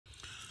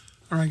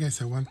All right,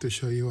 guys, I want to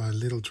show you a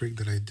little trick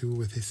that I do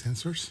with these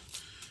sensors.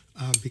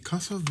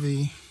 Because of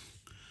the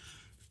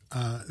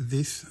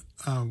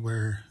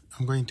where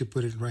I'm going to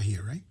put it right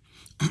here, right?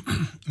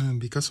 And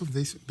because of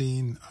this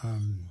being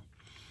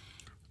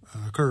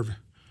a curve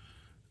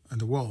on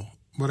the wall,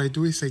 what I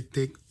do is I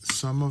take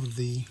some of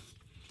the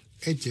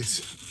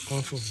edges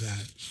off of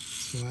that.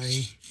 So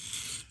I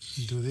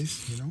do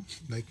this, you know,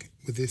 like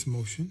with this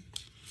motion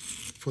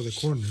for the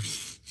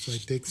corners. So I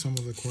take some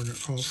of the corner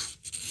off,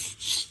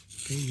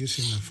 okay,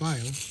 using a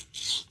file.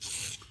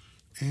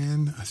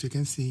 And as you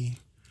can see,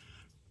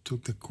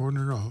 took the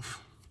corner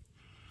off.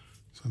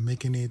 So I'm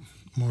making it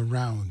more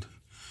round.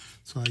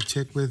 So I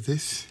check with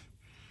this,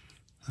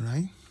 all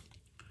right?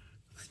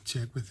 I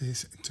check with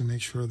this to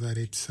make sure that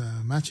it's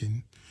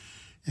matching.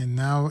 And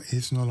now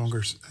it's no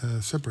longer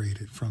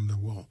separated from the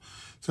wall.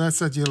 So that's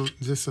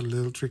just a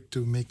little trick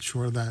to make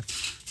sure that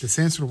the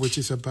sensor, which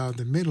is about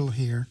the middle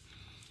here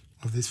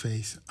of this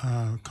face,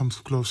 comes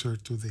closer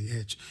to the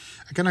edge.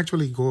 I can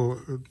actually go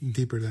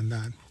deeper than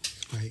that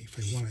if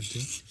I wanted to.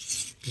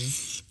 Okay,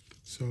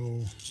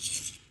 so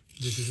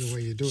this is the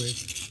way you do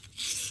it.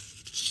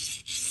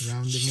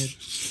 Rounding it,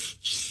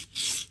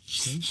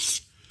 okay,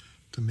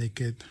 to make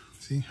it.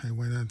 See, I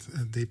went a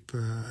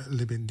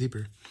little bit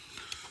deeper.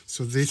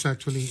 So this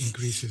actually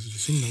increases the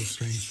signal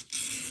strength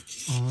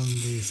on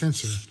the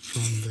sensor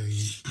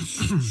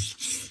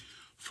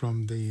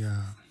from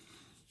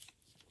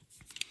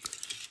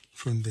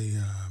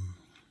the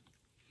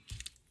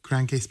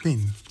crankcase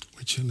pin.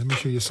 Which, let me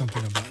show you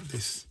something about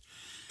this.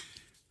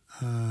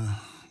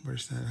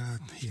 Where's that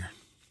at? Here.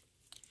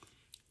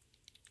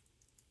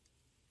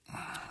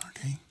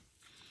 Okay.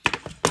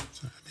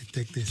 So let me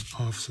take this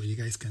off so you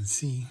guys can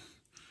see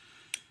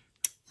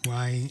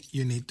why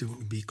you need to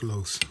be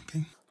close.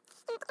 Okay.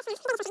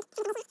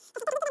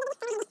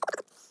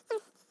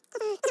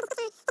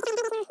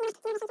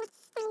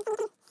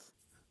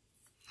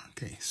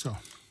 Okay, so,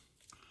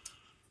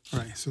 all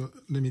right, so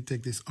let me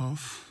take this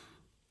off.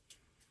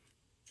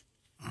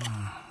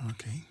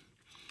 Okay,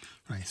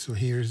 all right, so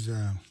here's,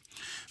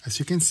 as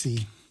you can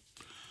see,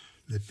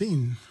 the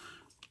pin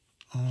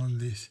on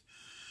this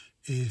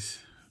is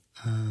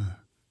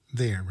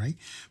there, right?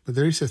 But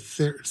there is a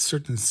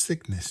certain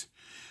thickness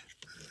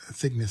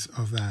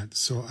of that.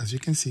 So as you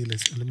can see,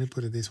 let me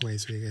put it this way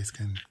so you guys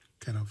can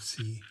kind of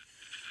see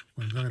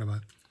what I'm talking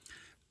about.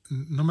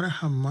 No matter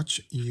how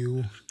much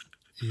you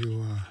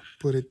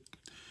put it,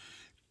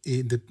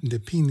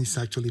 the pin is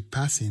actually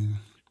passing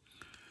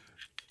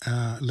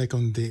like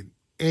on the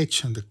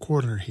edge, on the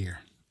corner here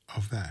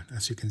of that,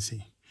 as you can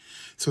see.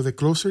 So the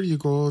closer you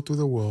go to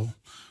the wall,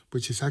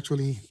 which is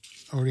actually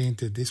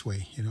oriented this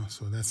way, you know,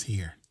 so that's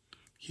here.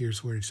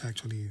 Here's where it's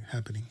actually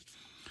happening,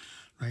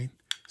 right?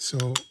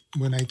 So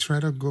when I try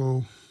to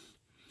go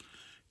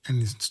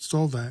and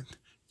install that,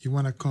 you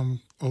want to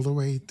come all the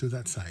way to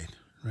that side,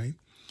 right?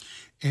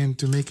 And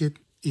to make it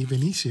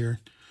even easier,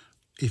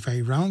 if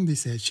I round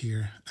this edge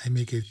here, I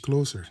make it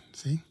closer,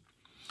 see?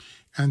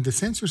 And the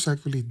sensor's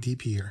actually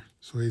deep here,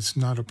 so it's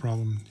not a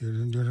problem. You're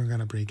not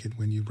gonna break it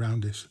when you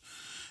round this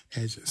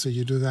edge. So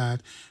you do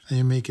that, and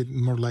you make it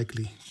more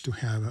likely to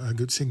have a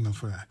good signal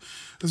for that.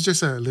 That's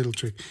just a little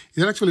trick.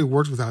 It actually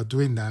works without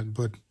doing that,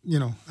 but you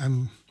know,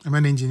 I'm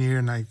an engineer,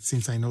 and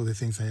since I know the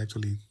things, I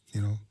actually,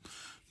 you know,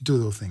 do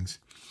those things.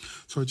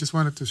 So I just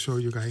wanted to show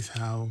you guys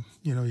how,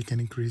 you know, you can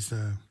increase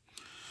the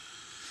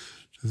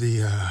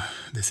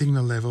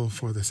signal level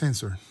for the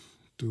sensor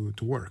to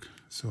work.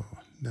 So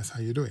that's how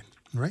you do it,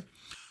 all right?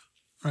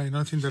 All right,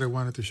 another thing that I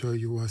wanted to show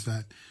you was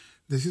that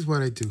this is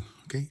what I do,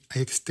 okay? I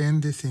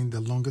extend this thing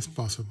the longest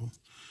possible.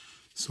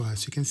 So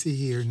as you can see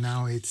here,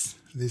 now it's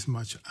this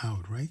much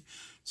out, right?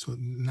 So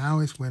now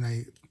is when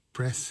I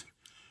press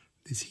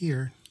this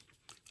here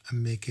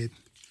and make it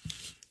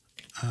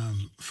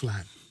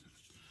flat.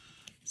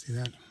 See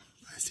that?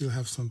 I still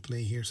have some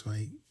play here, so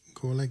I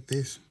go like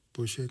this,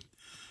 push it,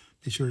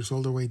 make sure it's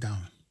all the way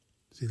down.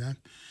 See that?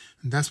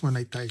 And that's when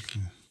I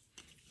tighten.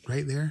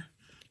 Right there,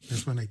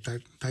 that's when I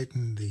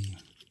tighten the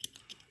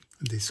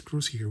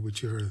screws here,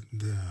 which are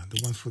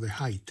the ones for the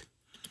height.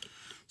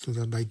 So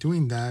that by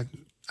doing that,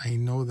 I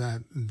know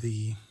that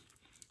the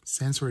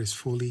sensor is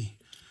fully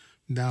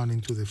down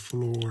into the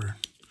floor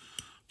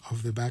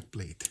of the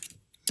backplate.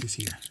 This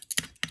here.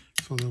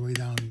 It's all the way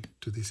down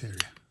to this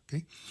area,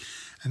 okay?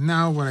 And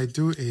now what I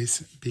do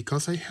is,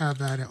 because I have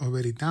that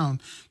already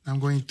down, I'm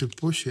going to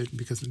push it,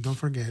 because don't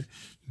forget,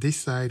 this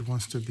side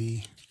needs to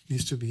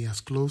be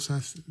as close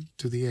as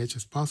to the edge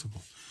as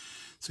possible.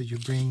 So you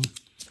bring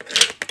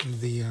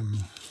the,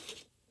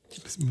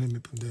 let me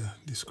put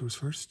the screws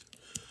first.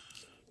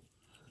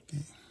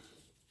 Okay.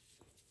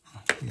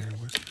 Oh, here it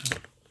was.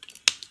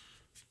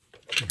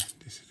 Here,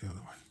 this is the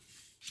other one.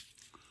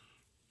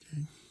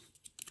 Okay.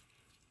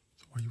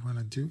 So what you want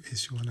to do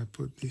is you want to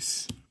put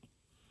these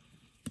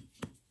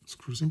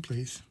screws in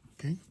place,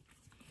 okay,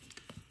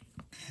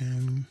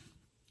 and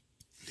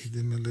leave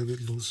them a little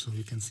bit loose so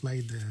you can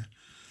slide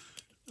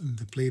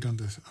the plate on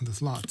the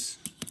slots,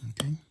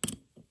 okay.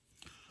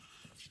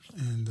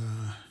 And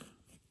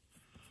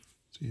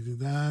so you do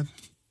that,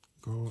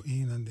 go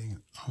in and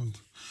then out.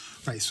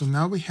 Right, so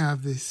now we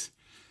have this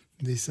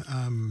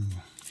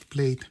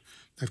plate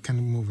that can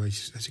move,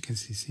 as you can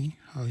see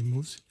how it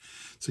moves.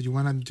 So you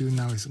want to do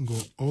now is go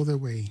all the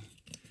way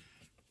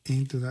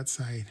into that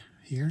side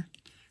here,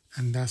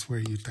 and that's where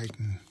you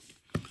tighten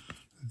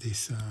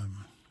these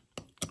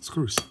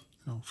screws,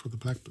 for the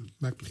back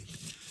plate.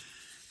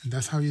 And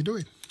that's how you do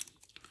it.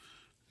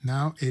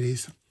 Now it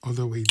is all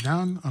the way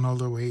down and all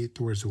the way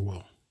towards the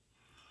wall.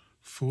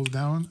 Full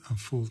down and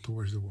full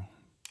towards the wall.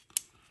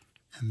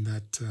 And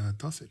that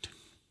does it.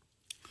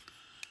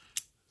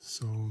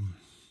 So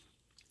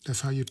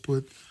that's how you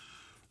put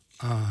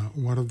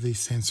one of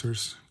these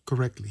sensors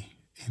correctly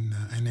in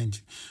an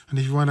engine. And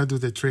if you want to do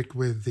the trick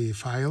with the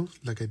file,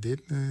 like I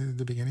did at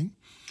the beginning,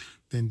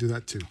 then do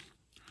that too.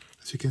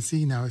 As you can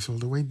see, now it's all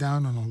the way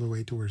down and all the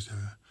way towards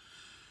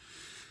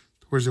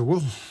the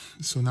wall.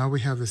 So now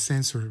we have the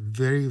sensor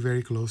very,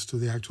 very close to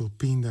the actual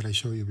pin that I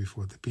showed you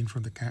before, the pin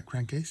from the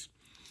crankcase.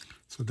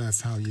 So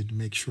that's how you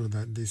make sure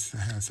that this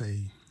has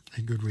a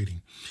good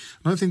reading.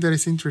 Another thing that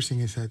is interesting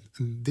is that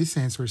this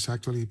sensor is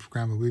actually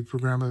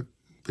programmable.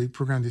 We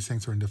programmed this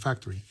sensor in the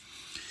factory.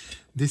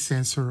 This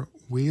sensor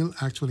will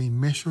actually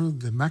measure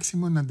the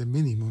maximum and the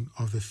minimum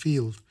of the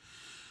field,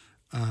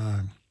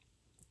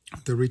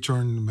 the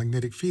return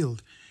magnetic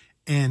field,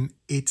 and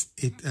it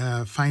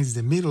finds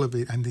the middle of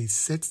it, and it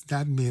sets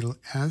that middle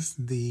as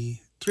the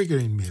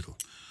triggering middle.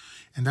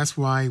 And that's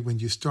why when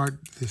you start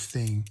this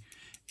thing,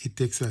 it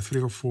takes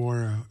 3 or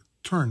 4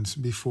 turns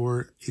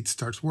before it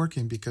starts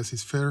working, because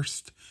it's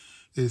first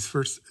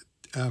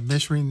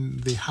measuring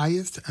the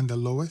highest and the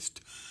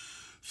lowest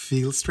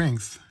field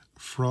strength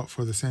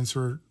for the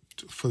sensor,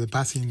 for the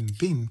passing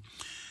pin.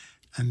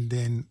 And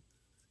then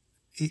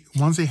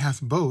once it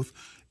has both,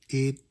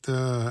 it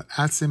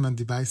adds them and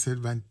divides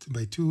it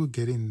by 2,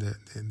 getting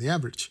the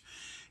average.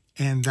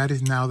 And that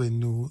is now the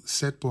new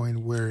set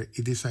point where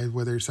it decides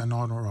whether it's an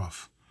on or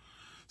off.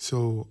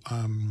 So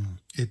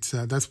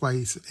that's why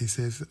it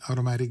says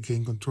automatic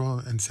gain control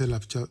and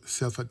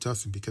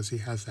self-adjusting, because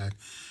it has that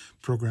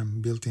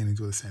program built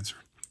into the sensor.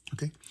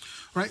 Okay,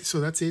 all right.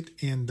 So that's it.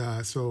 And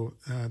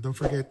don't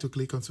forget to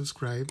click on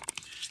subscribe,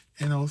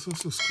 and also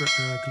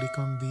click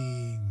on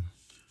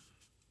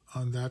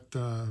that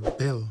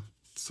bell,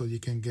 so you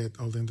can get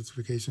all the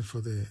notifications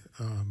for the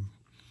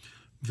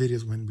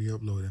videos when we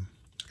upload them.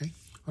 Okay,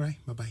 all right.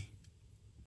 Bye bye.